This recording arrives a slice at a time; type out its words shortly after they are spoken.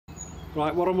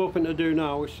Right, what I'm hoping to do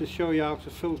now is to show you how to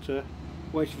filter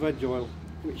waste veg oil,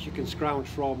 which you can scrounge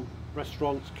from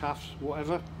restaurants, cafes,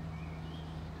 whatever.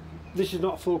 This is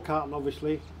not a full carton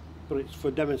obviously, but it's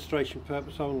for demonstration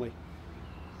purpose only.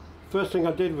 First thing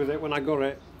I did with it when I got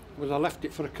it was I left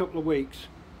it for a couple of weeks,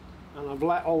 and I've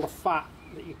let all the fat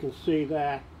that you can see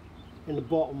there in the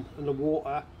bottom and the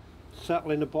water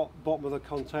settle in the bottom of the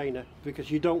container,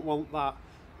 because you don't want that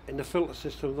in the filter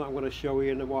system that I'm going to show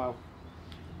you in a while.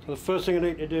 So the first thing I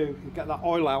need to do is get that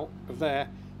oil out of there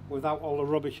without all the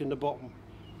rubbish in the bottom.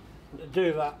 And to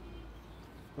do that,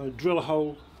 I'm going to drill a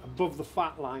hole above the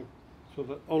fat line so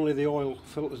that only the oil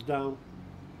filters down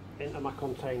into my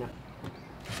container.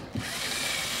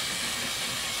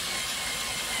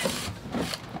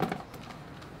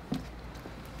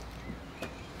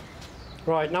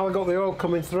 Right, now I've got the oil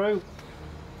coming through,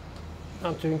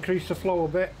 and to increase the flow a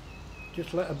bit,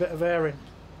 just let a bit of air in.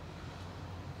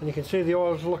 And you can see the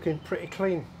oil's looking pretty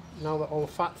clean now that all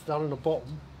the fat's down in the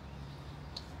bottom.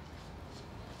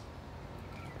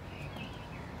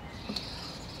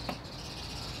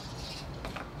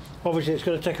 Obviously it's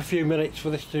going to take a few minutes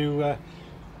for this to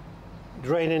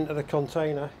drain into the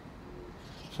container.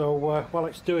 So while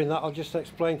it's doing that, I'll just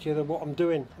explain to you that what I'm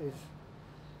doing is,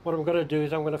 what I'm going to do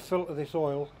is I'm going to filter this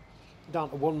oil down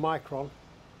to 1 micron,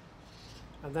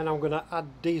 and then I'm going to add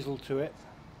diesel to it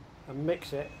and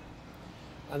mix it,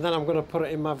 and then I'm going to put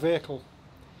it in my vehicle.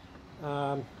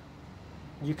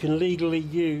 You can legally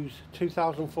use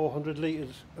 2,400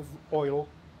 litres of oil,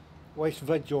 waste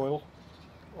veg oil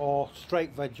or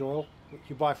straight veg oil, which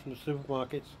you buy from the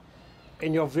supermarkets,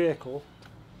 in your vehicle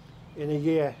in a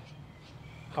year.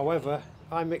 However,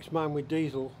 I mix mine with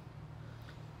diesel,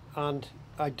 and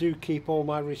I do keep all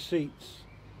my receipts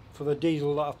for the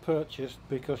diesel that I've purchased,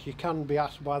 because you can be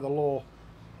asked by the law,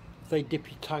 if they dip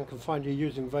your tank and find you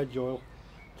using veg oil,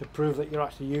 to prove that you're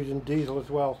actually using diesel as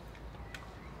well.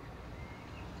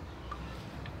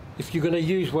 If you're going to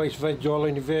use waste veg oil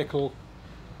in your vehicle,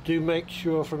 do make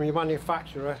sure from your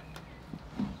manufacturer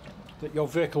that your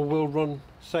vehicle will run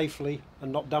safely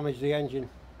and not damage the engine.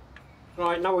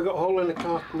 Right, now we've got a hole in the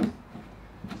carton.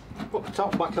 Put the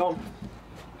top back on,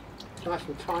 nice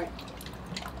and tight,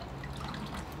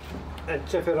 and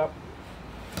tip it up.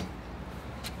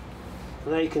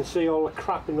 And there you can see all the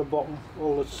crap in the bottom,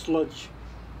 all the sludge,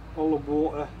 all the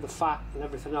water, the fat and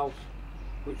everything else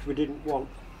which we didn't want.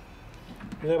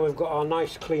 And then we've got our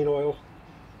nice clean oil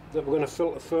that we're going to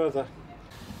filter further.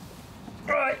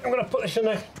 Right, I'm going to put this in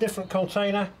a different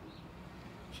container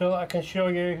so that I can show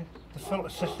you the filter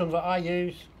system that I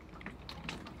use,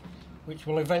 which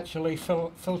will eventually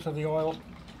filter the oil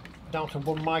down to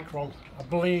 1 micron. I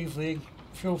believe the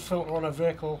fuel filter on a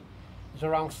vehicle is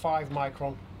around 5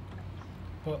 micron,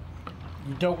 but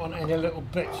you don't want any little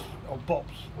bits or bops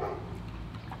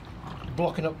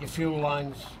blocking up your fuel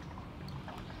lines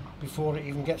before it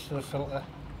even gets to the filter.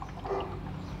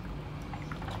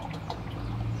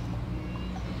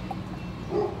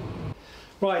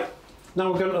 Right,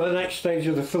 now we're going to the next stage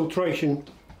of the filtration.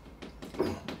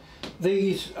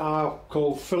 These are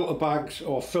called filter bags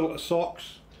or filter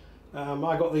socks.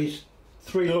 I got these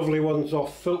 3 lovely ones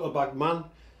off Filter Bag Man,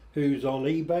 who's on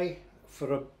eBay,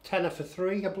 for a tenner for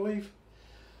 3, I believe.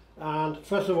 And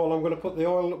first of all, I'm going to put the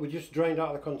oil that we just drained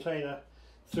out of the container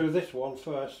through this one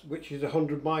first, which is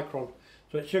 100 micron.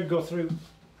 So it should go through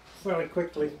fairly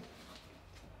quickly.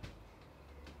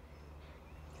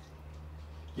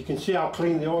 You can see how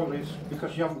clean the oil is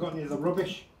because you haven't got any of the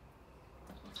rubbish.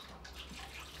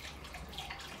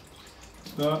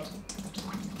 But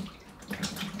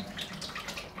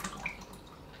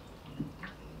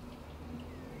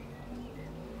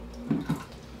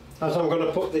as I'm going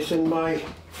to put this in my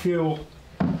fuel,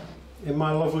 in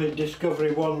my lovely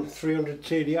Discovery 1 300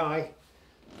 TDI,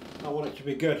 I want it to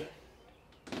be good.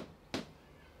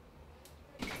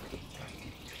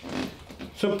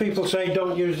 Some people say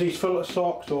don't use these filter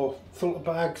socks or filter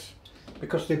bags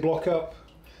because they block up.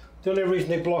 The only reason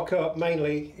they block up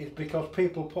mainly is because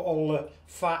people put all the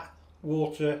fat,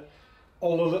 water,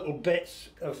 all the little bits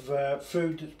of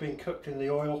food that's been cooked in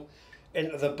the oil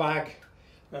into the bag.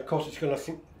 And of course it's going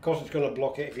to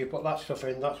block it if you put that stuff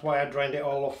in. That's why I drained it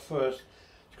all off first.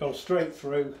 It's gone straight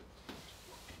through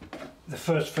the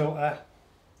first filter.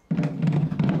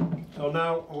 So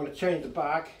now I'm going to change the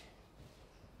bag.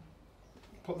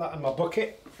 Put that in my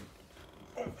bucket.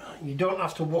 You don't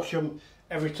have to wash them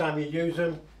every time you use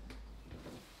them.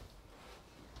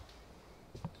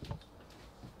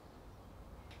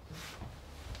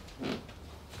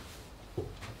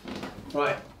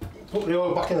 Right, put the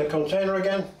oil back in the container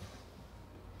again,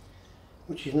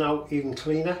 which is now even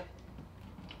cleaner.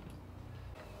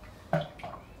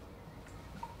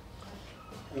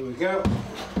 There we go.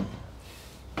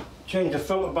 Change the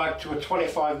filter bag to a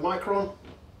 25 micron.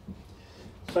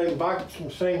 Same bag from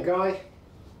the same guy.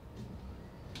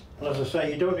 And as I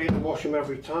say, you don't need to wash them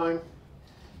every time.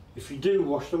 If you do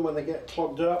wash them when they get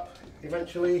clogged up,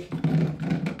 eventually,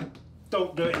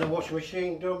 don't do it in the washing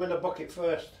machine, do them in a bucket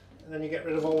first. And then you get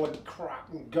rid of all the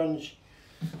crap and gunge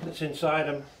that's inside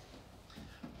them.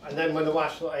 And then when the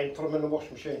wash that in, put them in the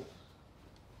washing machine.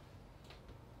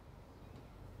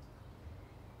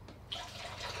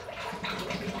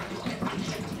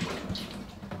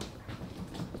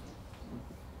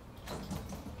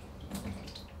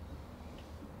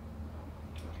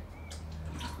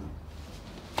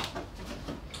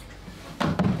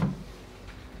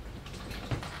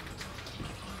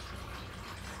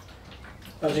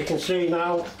 As you can see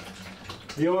now,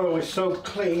 the oil is so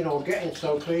clean, or getting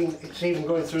so clean, it's even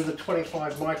going through the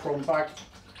 25 micron bag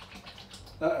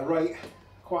at a rate,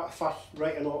 quite a fast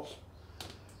rate of knots,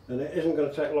 and it isn't going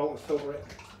to take long to filter it.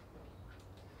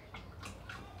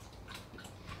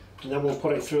 And then we'll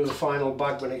put it through the final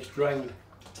bag when it's drained.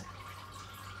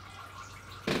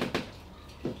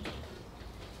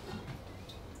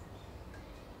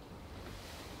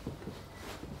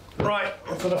 Right,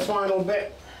 and for the final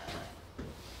bit,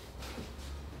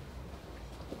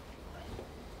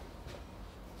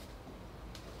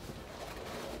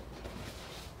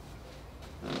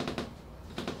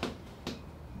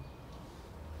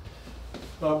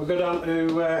 right, we go down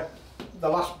to the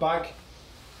last bag,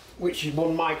 which is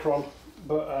 1 micron,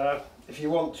 but if you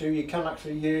want to, you can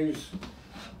actually use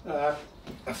a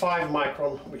 5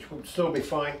 micron, which would still be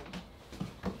fine.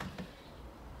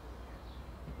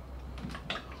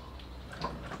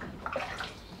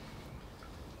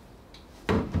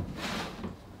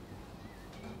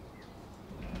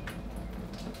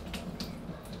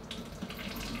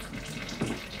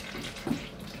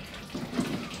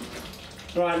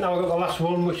 Right, now I've got the last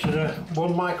one, which is a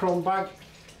 1 micron bag,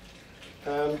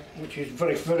 which is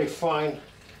very, very fine.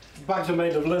 The bags are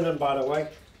made of linen, by the way,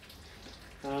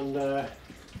 and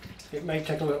it may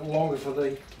take a little longer for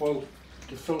the oil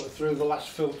to filter through the last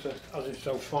filter, as it's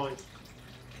so fine.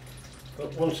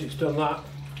 But once it's done that,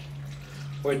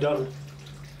 we're done.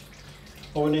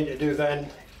 All we need to do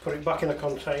then, put it back in a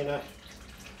container,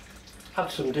 add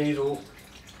some diesel,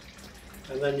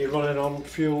 and then you're running on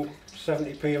fuel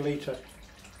 70p a litre.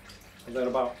 And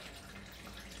thereabout.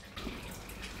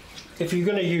 If you're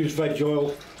going to use veg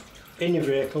oil in your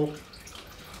vehicle,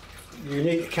 you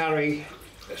need to carry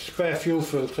a spare fuel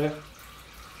filter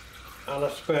and a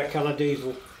spare can of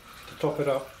diesel to top it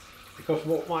up, because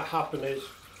what might happen is,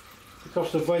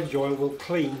 because the veg oil will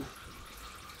clean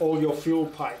all your fuel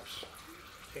pipes,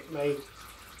 it may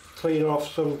clean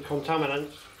off some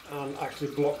contaminants and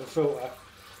actually block the filter.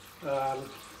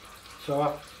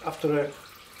 So after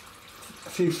a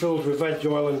few fills with veg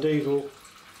oil and diesel,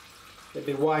 it'd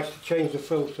be wise to change the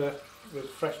filter with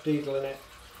fresh diesel in it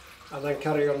and then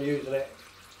carry on using it,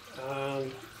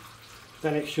 and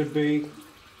then it should be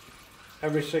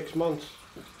every 6 months,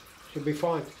 should be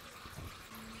fine.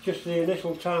 Just the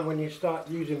initial time when you start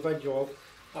using veg oil,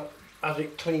 as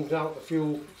it cleans out the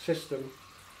fuel system,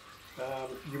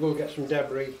 you will get some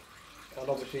debris, and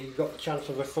obviously you've got the chance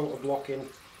of a filter blocking.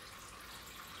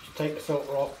 Just take the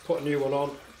filter off, put a new one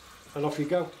on, and off you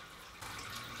go.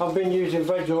 I've been using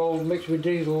veg oil mixed with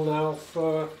diesel now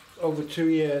for over 2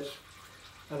 years,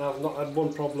 and I've not had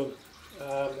one problem.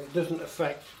 It doesn't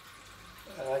affect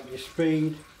your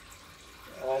speed,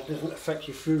 it doesn't affect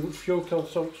your fuel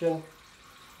consumption.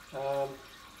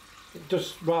 It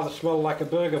does rather smell like a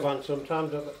burger van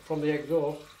sometimes from the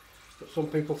exhaust, but some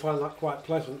people find that quite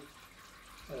pleasant,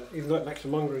 even though it makes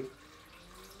them hungry.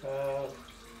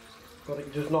 But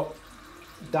it does not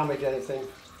damage anything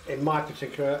in my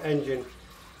particular engine.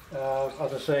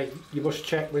 As I say, you must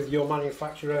check with your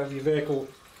manufacturer of your vehicle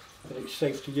that it's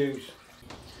safe to use.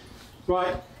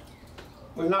 Right,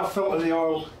 we've now filtered the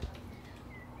oil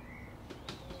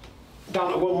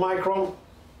down to 1 micron.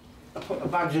 I put the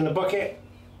bags in the bucket,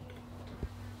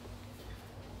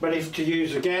 ready to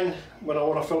use again when I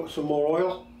want to filter some more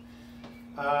oil.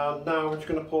 Now we're just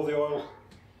going to pour the oil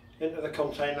into the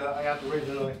container that I had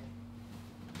originally.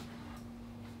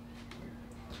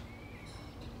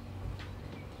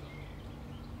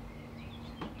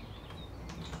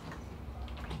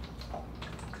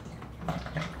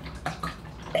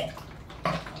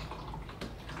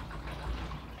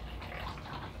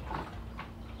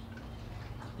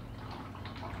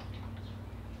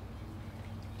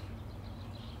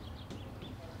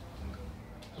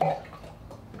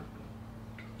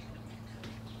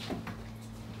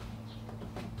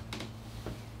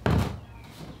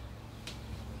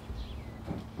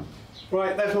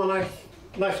 Right, there's my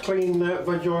nice clean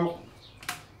veg oil,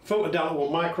 filtered down to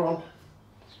 1 micron.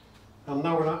 I'm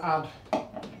now going to add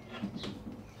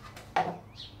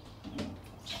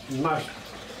nice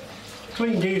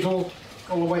clean diesel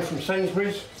all the way from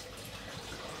Sainsbury's.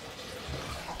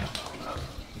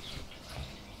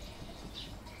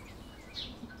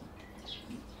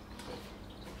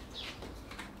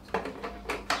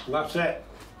 And that's it.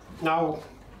 Now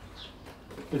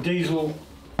the diesel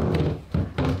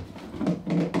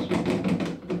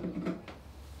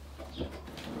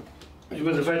is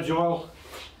with the veg oil.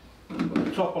 Put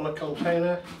the top on the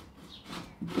container.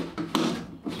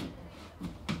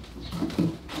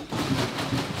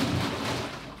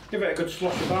 Give it a good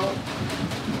slosh about.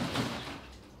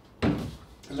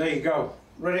 And there you go.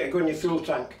 Ready to go in your fuel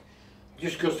tank.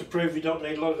 Just goes to prove you don't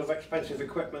need loads of expensive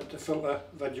equipment to filter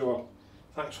veg oil.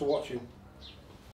 Thanks for watching.